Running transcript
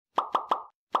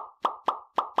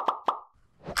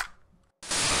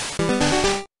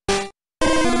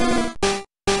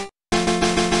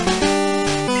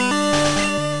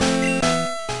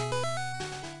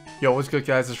Yo, what's good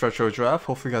guys, it's Retro Giraffe.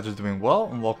 Hopefully you guys are doing well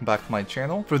and welcome back to my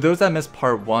channel. For those that missed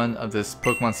part 1 of this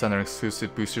Pokemon Center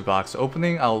exclusive booster box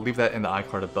opening, I'll leave that in the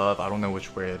iCard above. I don't know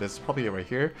which way it is, probably right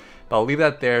here. But I'll leave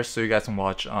that there so you guys can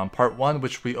watch part 1,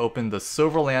 which we opened the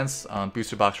Silverlands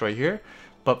booster box right here.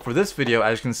 But for this video,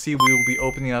 as you can see, we will be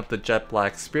opening up the Jet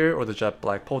Black Spirit or the Jet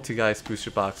Black Poltergeist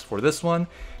booster box for this one.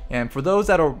 And for those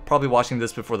that are probably watching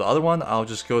this before the other one, I'll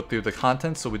just go through the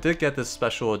content. So we did get this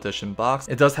special edition box.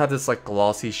 It does have this like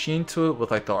glossy sheen to it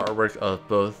with like the artwork of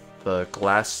both the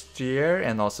Glastrier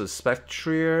and also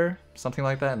Spectrier, something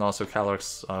like that, and also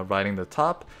Calyrex riding the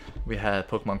top. We have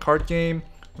Pokemon card game,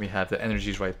 we have the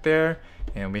energies right there,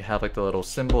 and we have like the little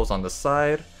symbols on the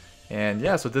side. And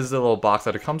yeah, so this is the little box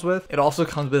that it comes with. It also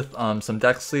comes with some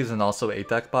deck sleeves and also a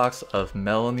deck box of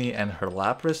Melony and her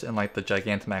Lapras in like the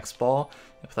Gigantamax ball.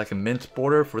 It's like a mint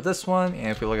border for this one. And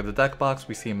if we look at the deck box,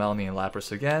 we see Melony and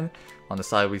Lapras again. On the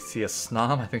side, we see a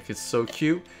Snom. I think it's so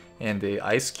cute. And a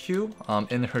Ice Cube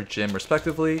in her gym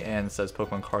respectively. And it says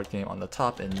Pokemon card game on the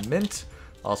top in mint.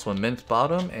 Also a mint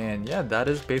bottom, and yeah, that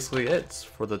is basically it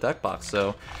for the deck box.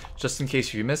 So just in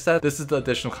case you missed that, this is the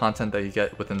additional content that you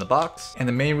get within the box. And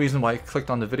the main reason why I clicked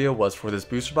on the video was for this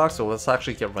booster box, so let's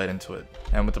actually get right into it.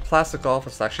 And with the plastic off,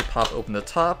 let's actually pop open the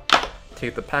top,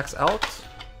 take the packs out.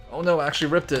 Oh no, I actually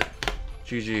ripped it.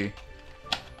 GG.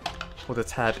 Pull the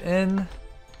tab in,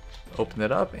 open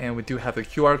it up, and we do have the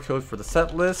QR code for the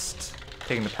set list.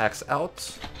 Taking the packs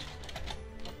out.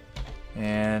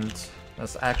 And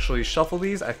let's actually shuffle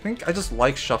these. I think I just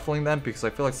like shuffling them because I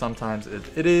feel like sometimes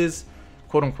it is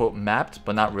quote unquote mapped,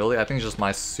 but not really. I think it's just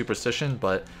my superstition,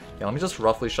 but yeah, let me just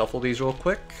roughly shuffle these real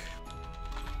quick.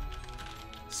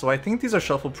 So I think these are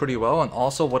shuffled pretty well, and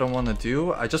also what I want to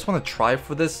do, I just want to try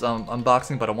for this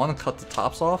unboxing, but I want to cut the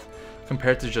tops off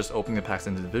compared to just opening the packs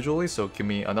individually, so give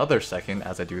me another second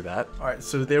as I do that. Alright,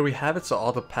 so there we have it. So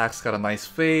all the packs got a nice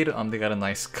fade, they got a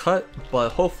nice cut, but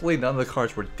hopefully none of the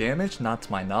cards were damaged, not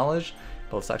to my knowledge.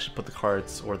 But let's actually put the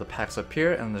cards or the packs up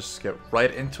here and let's just get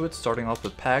right into it, starting off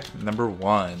with pack number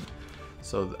 1.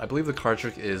 So I believe the card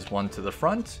trick is 1 to the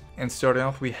front, and starting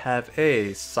off we have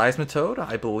a Seismitoad,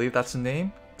 I believe that's the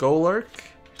name, Golurk,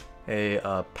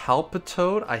 a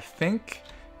Palpitoad, I think,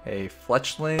 a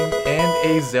Fletchling,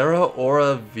 and a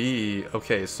Zeraora V.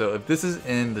 Okay, so if this is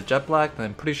in the Jet Black, then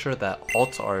I'm pretty sure that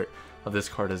alt art of this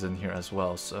card is in here as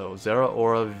well. So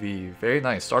Zeraora V, very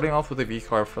nice. Starting off with a V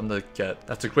card from the get.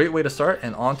 That's a great way to start.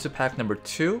 And on to pack number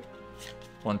 2,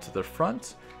 1 to the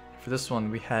front. For this one,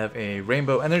 we have a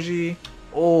Rainbow Energy.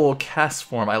 Oh, cast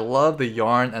form. I love the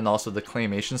yarn and also the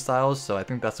claymation styles, so I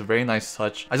think that's a very nice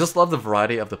touch. I just love the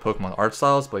variety of the Pokemon art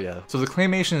styles, but yeah. So the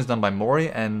claymation is done by Mori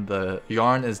and the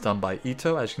yarn is done by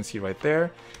Ito, as you can see right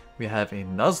there. We have a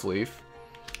Nuzleaf,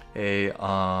 a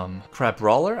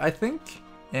Crabrawler, I think,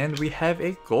 and we have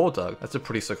a Golduck. That's a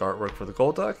pretty sick artwork for the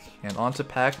Golduck. And on to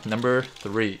pack number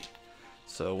 3.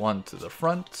 So 1 to the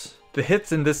front. The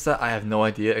hits in this set, I have no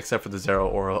idea except for the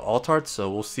Zeraora alt art, so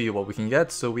we'll see what we can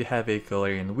get. So we have a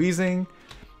Galarian Weezing,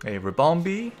 a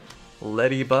Ribombee,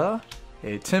 Lediba,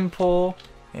 a Tympole,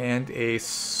 and a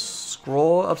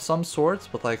scroll of some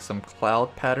sorts with like some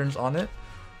cloud patterns on it.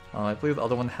 I believe the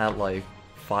other one had like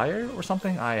fire or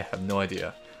something, I have no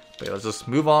idea. But let's just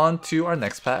move on to our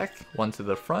next pack. 1 to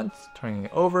the front, turning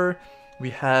it over. We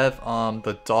have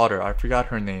the daughter, I forgot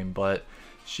her name, but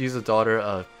she's a daughter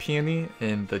of Peony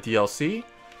in the DLC.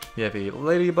 We have a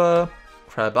Ladybug,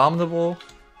 Crabominable,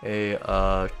 a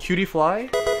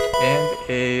Cutiefly, and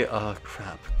a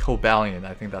Cobalion.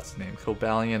 I think that's the name,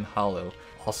 Cobalion Hollow.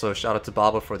 Also, shout out to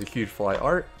Baba for the Cutiefly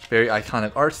art. Very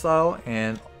iconic art style.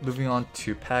 And moving on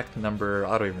to pack number,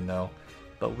 I don't even know.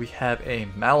 But we have a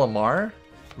Malamar,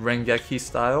 Rengeki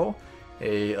style,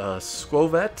 a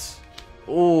Squovet.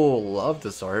 Oh, love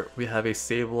this art. We have a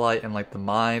Sableye in like the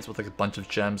mines with like a bunch of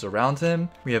gems around him.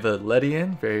 We have a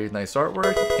Ledian, very nice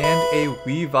artwork, and a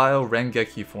Weavile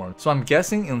Rengeki form. So I'm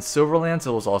guessing in Silverlands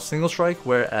it was all single strike,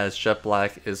 whereas Jet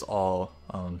Black is all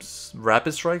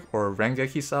rapid strike or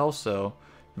Rengeki style. So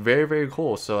very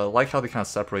cool. So I like how they kind of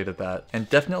separated that, and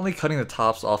definitely cutting the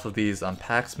tops off of these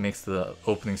packs makes the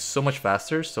opening so much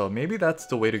faster. So maybe that's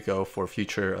the way to go for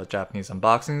future Japanese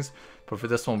unboxings. But for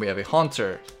this one we have a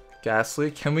Haunter, Ghastly.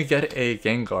 Can we get a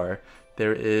Gengar?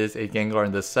 There is a Gengar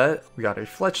in this set. We got a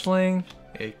Fletchling,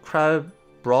 a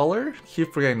Crabrawler,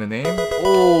 keep forgetting the name.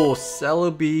 Oh,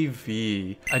 Celebi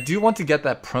V. I do want to get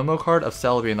that promo card of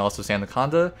Celebi and also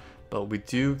Sandaconda, but we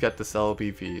do get the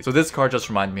Celebi V. So this card just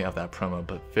reminded me of that promo,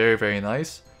 but very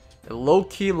nice. It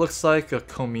low-key looks like a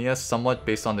Komiya somewhat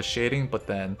based on the shading, but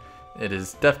then It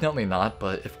is definitely not,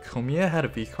 but if Komiya had a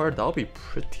V card, that would be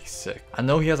pretty sick. I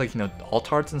know he has like, you know,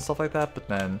 alt arts and stuff like that, but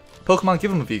then Pokemon,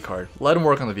 give him a V card. Let him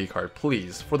work on the V card,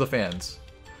 please, for the fans.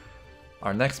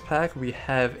 Our next pack, we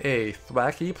have a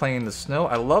Thwackey playing in the snow.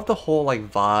 I love the whole like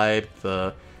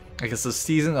vibe, I guess the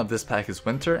season of this pack is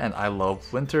winter, and I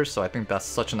love winter, so I think that's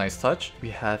such a nice touch. We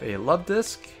have a Love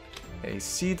Disc, a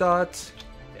C-Dot,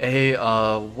 a,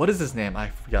 what is his name? I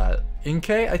forgot.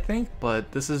 Inkay, I think,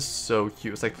 but this is so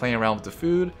cute. It's like playing around with the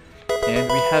food.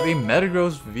 And we have a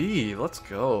Metagross V. Let's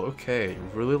go. Okay,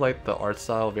 really like the art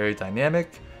style, very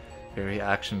dynamic, very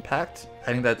action-packed.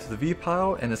 Adding that to the V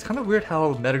pile, and it's kind of weird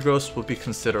how Metagross would be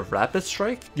considered Rapid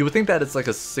Strike. You would think that it's like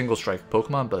a single strike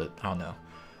Pokemon, but I don't know.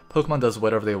 Pokemon does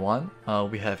whatever they want.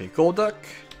 We have a Golduck,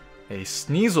 a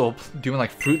Sneasel doing like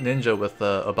Fruit Ninja with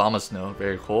Obama Snow,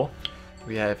 very cool.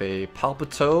 We have a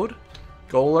Palpitoad,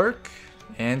 Golurk,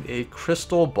 and a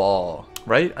Crystal Ball,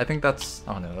 right? I think that's,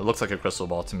 I don't know, it looks like a Crystal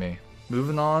Ball to me.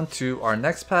 Moving on to our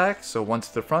next pack, so one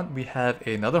to the front, we have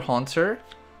another Haunter.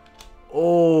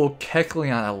 Oh,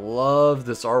 Kecleon, I love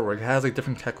this artwork. It has like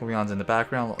different Kecleons in the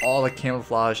background, all like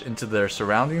camouflage into their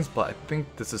surroundings, but I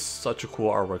think this is such a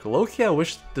cool artwork. Low-key, I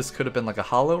wish this could have been like a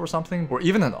holo or something, or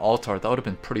even an alt art. That would have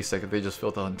been pretty sick if they just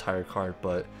filled the entire card,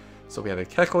 but... So we have a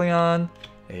Kecleon,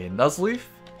 a Nuzleaf,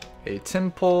 a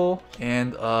Tympole,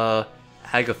 and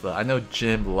Agatha. I know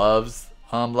Jim loves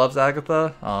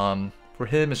Agatha. For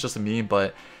him, it's just a meme,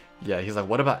 but yeah, he's like,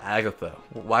 what about Agatha?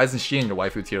 Why isn't she in your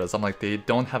waifu tier list? I'm like, they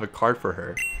don't have a card for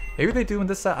her. Maybe they do in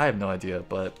this set, I have no idea,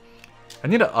 but I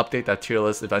need to update that tier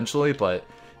list eventually, but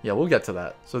yeah, we'll get to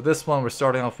that. So this one, we're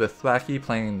starting off with Thwackey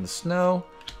playing in the snow,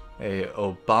 a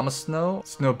Obama Snow,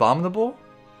 Snowbominable.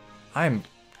 I'm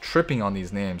tripping on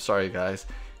these names, sorry guys.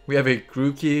 We have a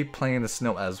Grookey playing in the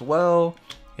snow as well,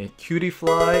 a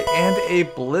Cutiefly, and a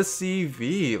Blissey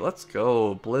V. Let's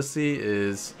go. Blissey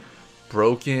is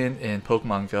broken in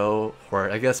Pokemon Go, or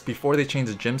I guess before they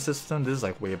changed the gym system. This is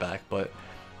like way back, but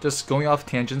just going off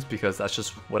tangents because that's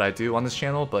just what I do on this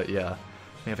channel. But yeah,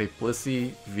 we have a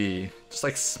Blissey V, just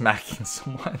like smacking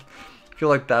someone. I feel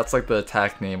like that's like the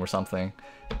attack name or something.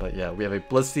 But yeah, we have a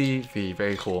Blissey V,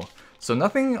 very cool. So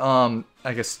nothing,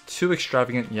 I guess too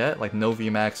extravagant yet, like no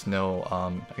VMAX, no,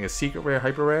 I guess secret rare,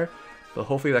 hyper rare, but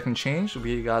hopefully that can change.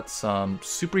 We got some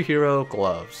superhero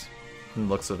gloves from the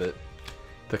looks of it.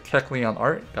 The Kecleon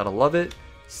art, gotta love it.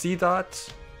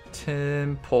 C-Dot,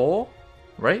 Tympole,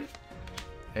 right?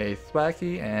 A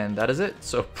Thwackey, and that is it.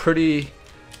 So pretty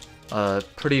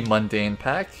mundane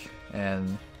pack.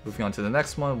 And moving on to the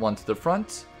next one to the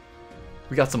front.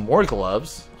 We got some more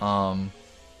gloves.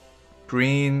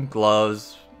 Green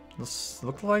gloves. These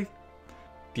look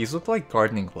like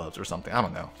gardening gloves or something. I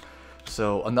don't know.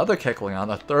 So another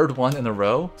Kecleon, a third one in a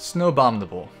row.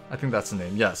 Snowbominable. I think that's the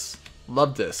name. Yes.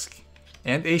 Love Disc.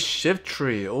 And a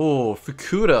Shiftry. Oh,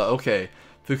 Fukuda. Okay.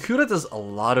 Fukuda does a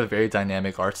lot of very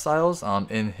dynamic art styles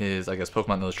in his, I guess,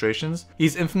 Pokemon illustrations.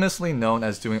 He's infamously known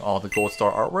as doing all the Gold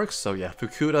Star artworks. So yeah,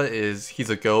 Fukuda he's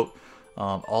a GOAT.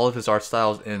 All of his art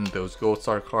styles in those Gold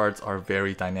Star cards are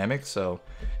very dynamic. So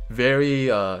very,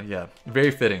 yeah,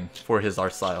 very fitting for his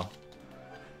art style.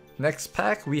 Next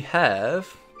pack we have,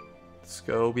 let's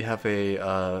go, we have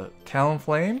a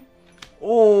Talonflame.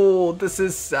 Oh, this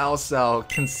is Sao.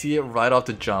 Can see it right off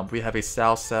the jump. We have a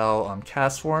Sao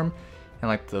cast form and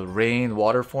like the rain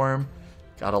water form.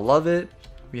 Gotta love it.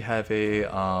 We have a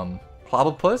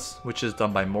Clobbopus, which is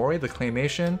done by Mori, the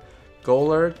claymation,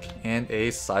 Golurk, and a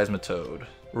Seismitoad.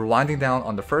 We're winding down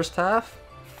on the first half,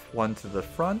 one to the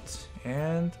front,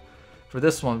 and for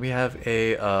this one we have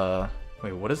a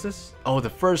wait, what is this? Oh, the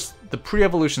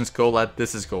pre-evolution's Golett.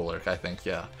 This is Golurk, I think.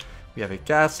 Yeah, we have a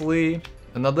Ghastly,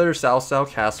 another Sao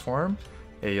cast form,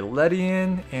 a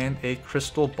Ledian, and a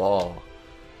Crystal Ball.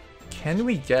 Can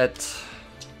we get,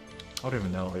 I don't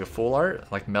even know, like a full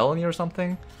art, like Melony or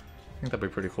something? I think that'd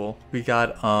be pretty cool. We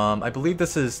got, I believe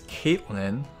this is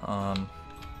Caitlyn.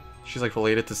 She's like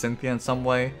related to Cynthia in some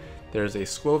way. There's a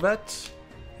Squovet,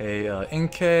 a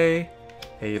Inkay,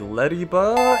 a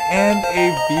Lediba, and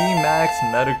a VMAX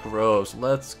Metagross.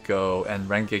 Let's go. And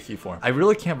Rengeki form. I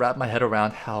really can't wrap my head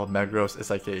around how Metagross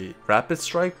is like a rapid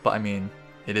strike, but I mean,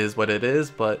 it is what it is.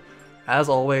 But as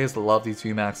always, love these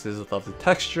VMAXs, love the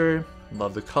texture,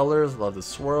 love the colors, love the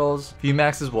swirls.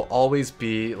 VMAXs will always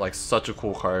be like such a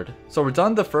cool card. So we're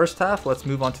done the first half, let's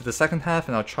move on to the second half,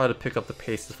 and I'll try to pick up the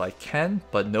pace if I can,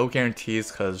 but no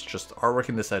guarantees because just artwork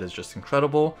in this set is just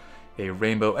incredible. A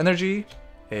Rainbow Energy,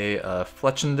 a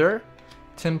Fletchinder,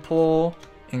 Tympole,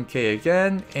 Inkay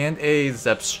again, and a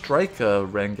Zebstrika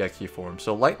Rengeki form.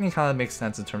 So lightning kind of makes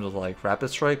sense in terms of like rapid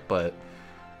strike, but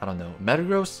I don't know,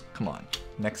 Metagross? Come on.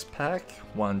 Next pack,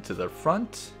 one to the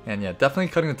front. And yeah, definitely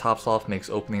cutting the tops off makes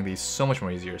opening these so much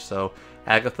more easier. So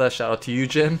Agatha, shout out to you,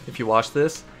 Jim, if you watch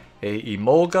this. A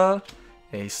Emolga,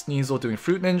 a Sneasel doing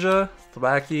Fruit Ninja,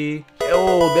 Thwacky.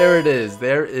 Oh, there it is.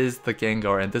 There is the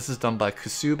Gengar, and this is done by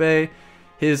Kusube.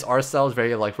 His art style is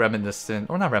very like reminiscent,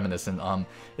 or not reminiscent.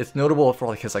 It's notable for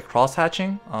like his like cross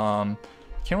hatching.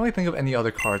 Can't really think of any other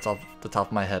cards off the top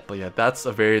of my head, but yeah, that's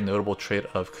a very notable trait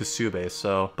of Kusube.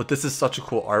 So, but this is such a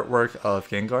cool artwork of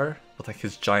Gengar with like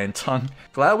his giant tongue.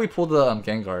 Glad we pulled the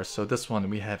Gengar. So this one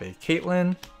we have a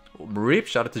Caitlyn, Mareep,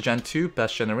 shout out to Gen 2,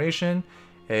 best generation.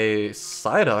 A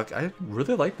Psyduck, I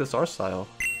really like this art style.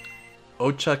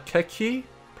 Ochakeki,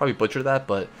 probably butchered that,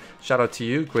 but shout out to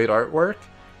you, great artwork.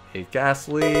 A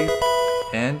Ghastly,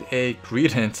 and a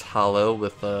Greedent Hollow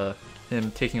with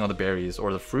him taking all the berries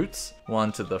or the fruits.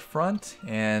 One to the front,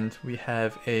 and we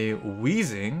have a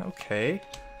Weezing, okay.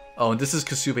 Oh, and this is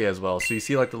Kusube as well, so you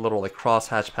see like the little like cross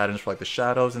hatch patterns for like the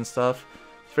shadows and stuff.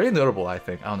 It's very notable, I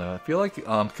think. I don't know. I feel like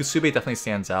Kusube definitely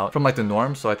stands out from like the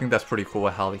norm, so I think that's pretty cool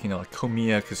how like, you know, like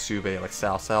Komiya, Kusube, like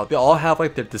Sao, they all have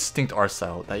like their distinct art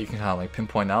style that you can kind of like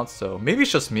pinpoint out. So maybe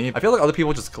it's just me. I feel like other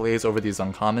people just glaze over these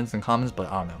uncommons and commons, but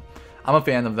I don't know. I'm a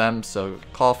fan of them. So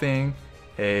Coughing,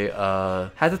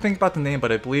 had to think about the name,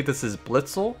 but I believe this is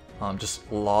Blitzel.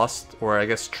 Just lost, or I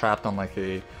guess trapped on like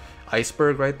a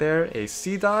iceberg right there. A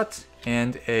C-Dot.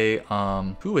 And a,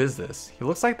 who is this? He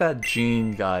looks like that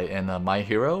Gene guy in My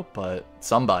Hero, but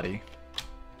somebody.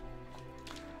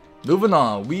 Moving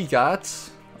on, we got,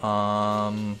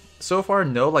 so far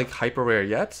no like hyper rare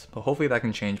yet, but hopefully that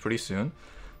can change pretty soon.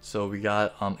 So we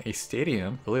got a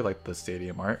Stadium, really like the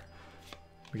Stadium art.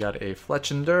 We got a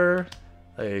Fletchinder,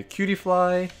 a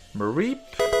Cutiefly, Mareep,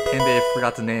 and they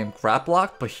forgot the name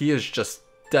Graplock, but he is just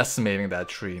decimating that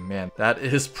tree, man. That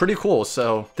is pretty cool.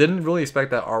 So didn't really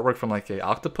expect that artwork from like a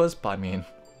octopus, but I mean,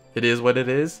 it is what it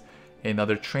is.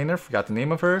 Another trainer, forgot the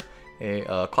name of her.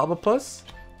 A Clobbopus,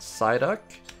 Psyduck.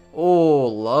 Oh,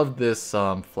 love this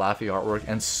Flaffy artwork.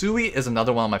 And Sui is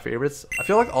another one of my favorites. I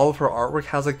feel like all of her artwork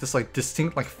has like this like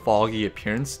distinct like foggy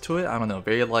appearance to it. I don't know,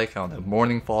 very like, I don't know,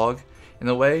 morning fog in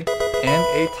a way. And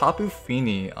a Tapu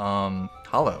Fini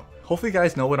Hollow. Hopefully you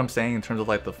guys know what I'm saying in terms of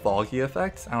like the foggy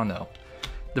effect. I don't know.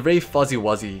 The very fuzzy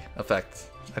wuzzy effect.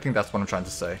 I think that's what I'm trying to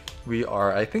say. We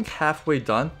are, I think, halfway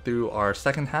done through our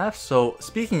second half. So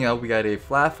speaking of, we got a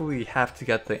Flaffy. We have to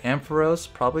get the Ampharos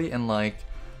probably in like,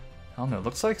 I don't know, it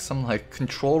looks like some like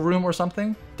control room or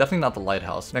something. Definitely not the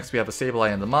lighthouse. Next we have a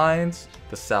Sableye in the Mines,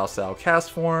 the Sao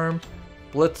cast form,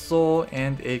 Blitzel,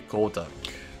 and a Golduck.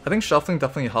 I think shuffling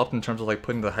definitely helped in terms of like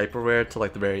putting the hyper rare to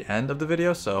like the very end of the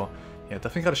video. So yeah,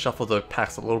 definitely gotta shuffle the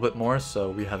packs a little bit more.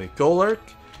 So we have a Golurk,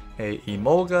 a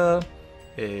Emolga,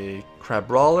 a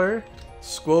Crabrawler,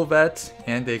 Squilvet,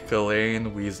 and a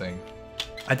Galarian Weezing.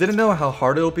 I didn't know how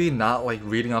hard it will be not like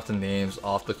reading off the names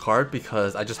off the card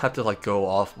because I just have to like go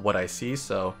off what I see,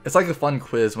 so it's like a fun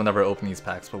quiz whenever I open these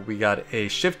packs. But we got a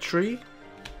Shiftry,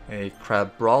 a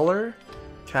Crabrawler,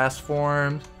 Cast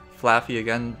Form, Flaffy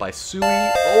again by Sui.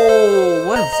 Oh,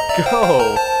 let's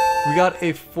go! We got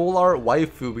a full art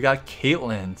waifu, we got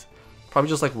Caitlyn. Probably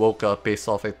just like woke up based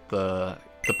off like the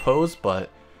pose, but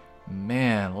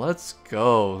man, let's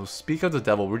go. Speak of the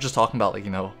devil, we're just talking about like,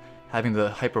 you know, having the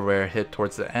hyper rare hit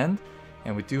towards the end,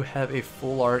 and we do have a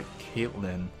full art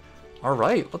Caitlyn.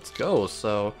 Alright, let's go.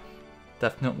 So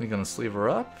definitely gonna sleeve her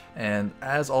up, and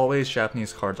as always,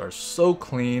 Japanese cards are so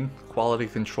clean, quality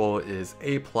control is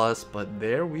A+, but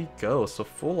there we go. So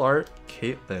full art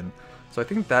Caitlyn. So I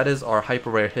think that is our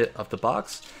hyper rare hit of the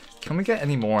box. Can we get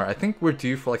any more? I think we're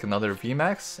due for like another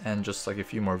VMAX and just like a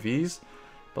few more Vs.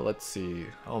 But let's see.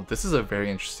 Oh, this is a very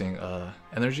interesting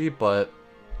energy, but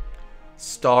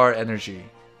Star Energy,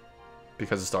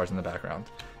 because the stars in the background.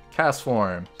 Cast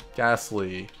Form,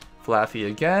 Ghastly, Flaffy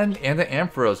again, and the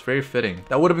Ampharos, very fitting.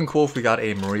 That would have been cool if we got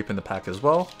a Mareep in the pack as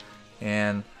well.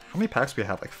 And how many packs do we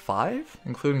have? Like 5,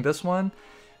 including this one.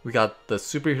 We got the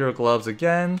Superhero Gloves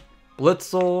again,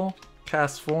 Blitzel,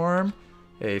 Cast Form,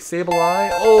 a Sableye.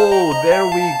 Oh, there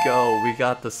we go. We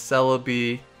got the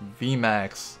Celebi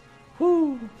VMAX.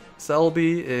 Woo!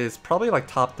 Celebi is probably like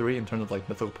top 3 in terms of like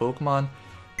mythical Pokemon.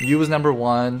 Mew is number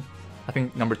 1. I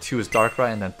think number 2 is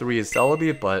Darkrai, and then 3 is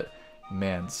Celebi. But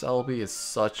man, Celebi is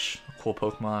such a cool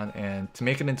Pokemon, and to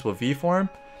make it into a V form,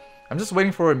 I'm just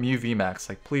waiting for a Mew VMAX.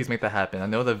 Like, please make that happen. I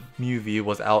know the Mew V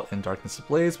was out in Darkness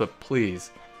Ablaze, but please,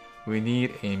 we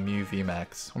need a Mew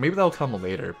VMAX. Or maybe that'll come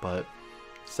later, but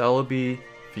Celebi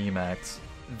VMAX.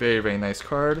 Very, very nice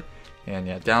card. And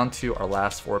yeah, down to our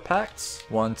last 4 packs.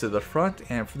 One to the front,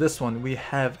 and for this one we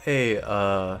have a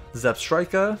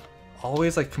Zebstrika,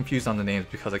 always like confused on the names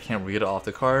because I can't read it off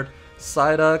the card.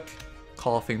 Psyduck,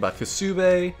 Coughing by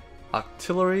Kasube,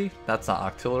 Octillery, that's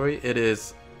not Octillery, it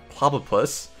is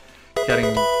Plabopus,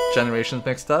 getting generations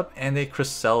mixed up, and a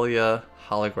Cresselia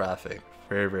holographic.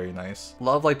 Very, very nice.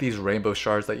 Love like these rainbow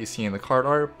shards that you see in the card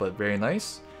art, but very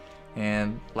nice.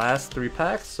 And last 3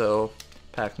 packs, so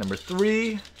pack number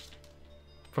 3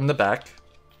 from the back.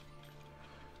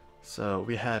 So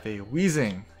we have a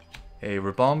Weezing, a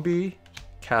Ribombee,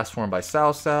 Castform by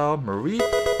Sao, Marie,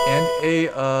 and a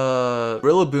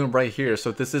Rillaboom right here.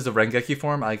 So this is a Rengeki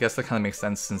form. I guess that kind of makes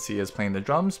sense since he is playing the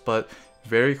drums, but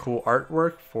very cool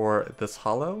artwork for this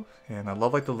holo. And I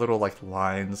love like the little like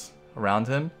lines around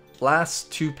him.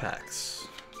 Last 2 packs.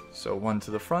 So one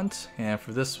to the front, and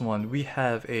for this one we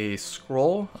have a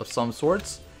Scroll of some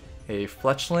sorts, a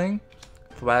Fletchling,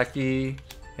 Thwackey,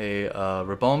 a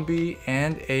Ribombee,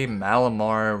 and a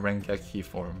Malamar Rengeki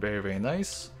form. Very, very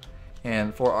nice.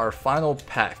 And for our final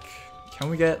pack,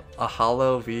 can we get a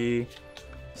holo V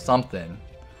something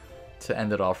to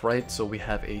end it off right? So we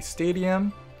have a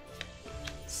Stadium,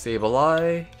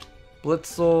 Sableye,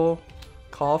 Blitzel,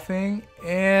 Coughing,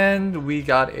 and we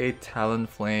got a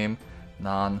Talonflame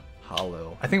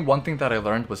non-holo. I think one thing that I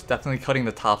learned was definitely cutting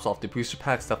the tops off the booster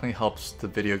packs definitely helps the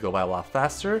video go by a lot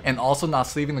faster, and also not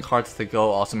sleeving the cards to go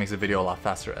also makes the video a lot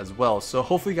faster as well. So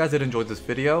hopefully you guys did enjoy this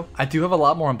video. I do have a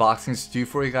lot more unboxings to do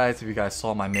for you guys if you guys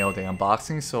saw my mail day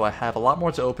unboxing, so I have a lot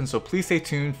more to open, so please stay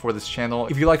tuned for this channel.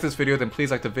 If you like this video, then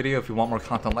please like the video. If you want more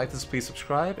content like this, please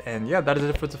subscribe. And yeah, that is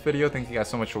it for this video. Thank you guys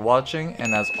so much for watching,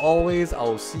 and as always, I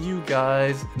will see you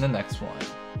guys in the next one.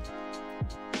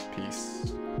 Peace.